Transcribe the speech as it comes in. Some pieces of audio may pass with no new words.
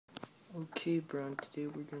Okay, Brown, today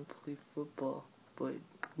we're gonna play football, but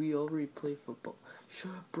we already play football.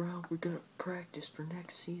 Shut up, Brown, we're gonna practice for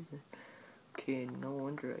next season. Okay, no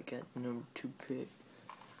wonder I got the number 2 pick.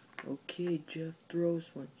 Okay, Jeff throws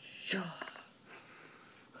one. Shot.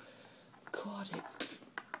 Caught it.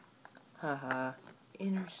 Haha.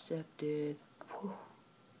 Intercepted. Whew.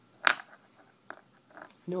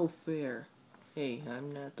 No fair. Hey,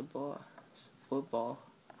 I'm not the boss. Football.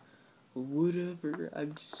 Whatever,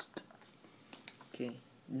 I'm just... Okay,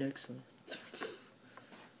 next one.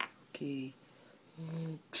 Okay.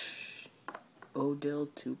 Odell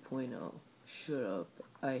 2.0. Shut up.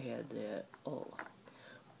 I had that. Oh.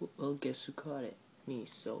 Well, guess who caught it? Me,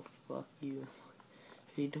 so fuck you.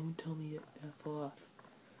 Hey, don't tell me to F off.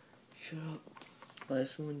 Shut up.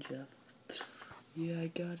 Last one, Jeff. Yeah, I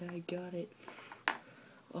got it.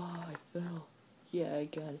 Oh, I fell. Yeah, I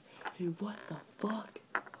got it. Hey, what the fuck?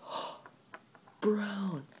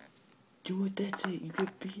 Brown. Do it, that's it. You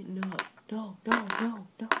get beaten up. No.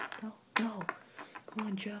 Come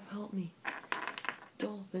on, Jeff, help me.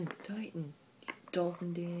 Dolphin, Titan.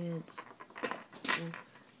 Dolphin dance.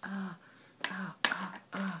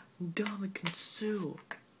 Dominican Sue.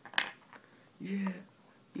 Yeah,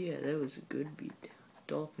 that was a good beat.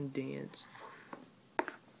 Dolphin dance.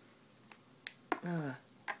 Well,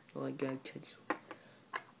 I gotta catch.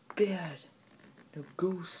 Bad. Now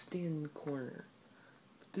go stand in the corner.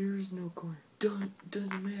 But there is no corner.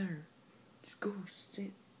 Doesn't matter. Just go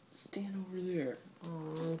stand over there.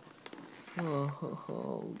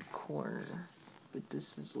 Oh, corner. But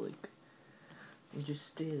this is like, just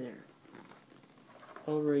stay there.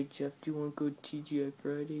 Alright, Jeff, do you want to go to TGI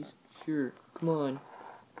Fridays? Sure, come on.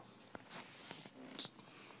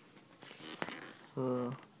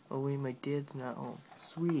 Oh wait, my dad's not home.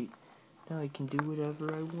 Sweet. Now I can do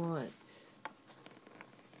whatever I want.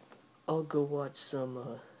 I'll go watch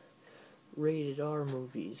some rated R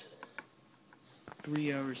movies.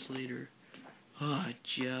 3 hours later.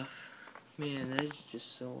 Jeff. Man, that's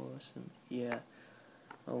just so awesome. Yeah.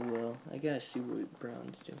 Oh well, I gotta see what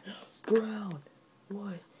Brown's doing. Brown!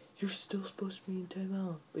 What? You're still supposed to be in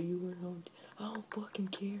timeout, but you weren't home. I don't fucking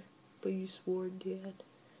care. But you swore, Dad.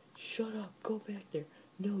 Shut up. Go back there.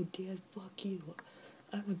 No, Dad, fuck you.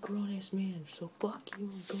 I'm a grown-ass man, so fuck you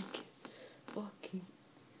and go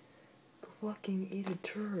fucking eat a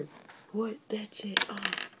turd. What? That's it.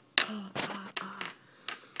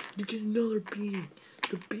 You get another beating.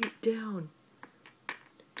 The beat down.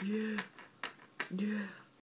 Yeah.